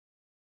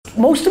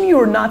Most of you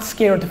are not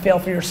scared to fail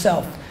for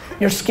yourself.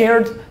 You're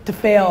scared to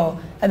fail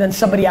and then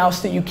somebody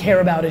else that you care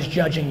about is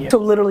judging you. So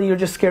literally you're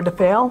just scared to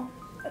fail?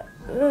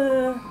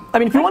 I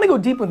mean, if you want to go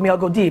deep with me, I'll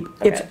go deep.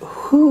 Okay. It's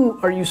who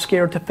are you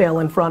scared to fail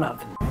in front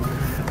of?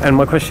 And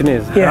my question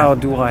is, how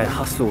do I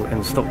hustle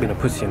and stop being a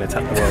pussy and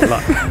attack the world?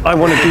 Like, I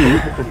want to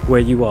be where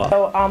you are.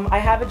 So I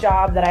have a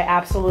job that I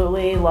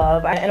absolutely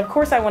love. And of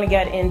course I want to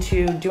get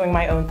into doing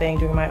my own thing,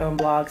 doing my own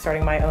blog,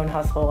 starting my own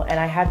hustle. And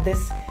I had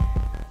this,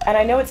 and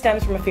I know it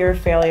stems from a fear of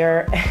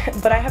failure,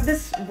 but I have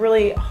this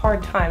really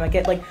hard time. I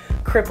get like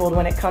crippled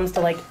when it comes to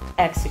like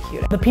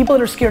executing. The people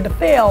that are scared to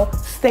fail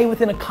stay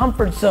within a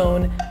comfort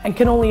zone and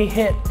can only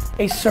hit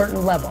a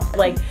certain level.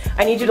 Like,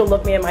 I need you to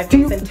look me in my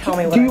face and tell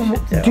me what I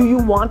should do. Do you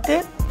want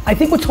it? I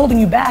think what's holding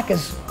you back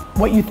is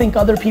what you think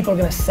other people are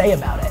going to say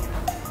about it.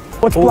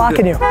 What's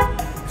blocking you?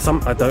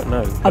 I don't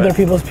know. Other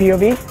people's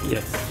POV?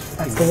 Yes.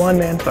 That's the one,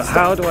 man. But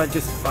how do I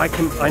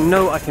I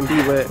know I can be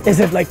where... Is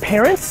it like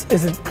parents?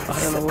 Is it... I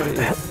don't know what it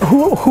is.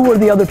 Who are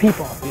the other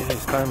people? Yeah,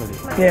 it's family.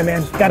 Yeah,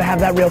 man, gotta have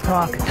that real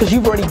talk. Because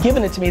you've already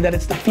given it to me that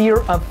it's the fear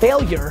of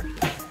failure.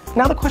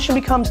 Now the question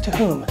becomes to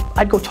whom?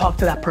 I'd go talk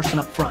to that person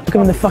up front. Look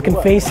them in the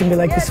fucking face and be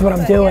like, this is what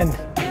I'm doing.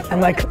 And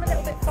like,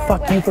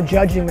 fuck you for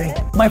judging me.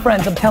 My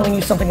friends, I'm telling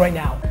you something right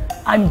now.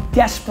 I'm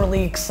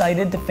desperately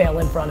excited to fail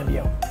in front of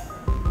you.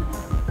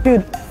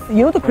 Dude, you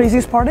know what the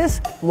craziest part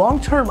is? Long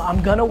term,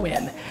 I'm gonna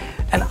win.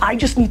 And I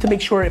just need to make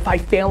sure if I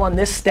fail on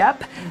this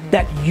step,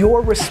 that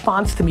your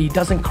response to me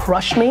doesn't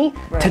crush me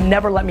to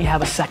never let me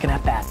have a second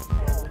at bat.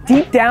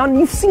 Deep down,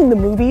 you've seen the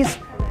movies,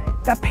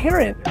 that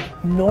parent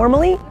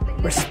normally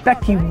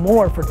respect you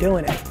more for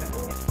doing it.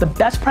 The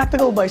best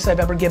practical advice I've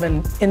ever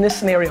given in this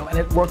scenario, and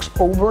it works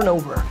over and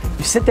over,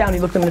 you sit down,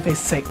 you look them in the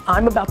face and say,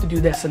 I'm about to do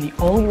this, and the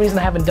only reason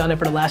I haven't done it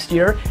for the last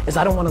year is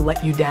I don't want to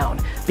let you down.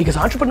 Because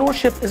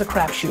entrepreneurship is a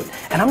crapshoot,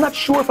 and I'm not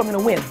sure if I'm going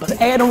to win, but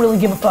A, I don't really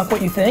give a fuck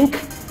what you think,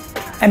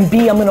 and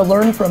B, I'm going to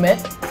learn from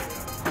it,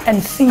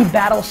 and C,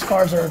 battle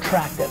scars are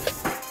attractive.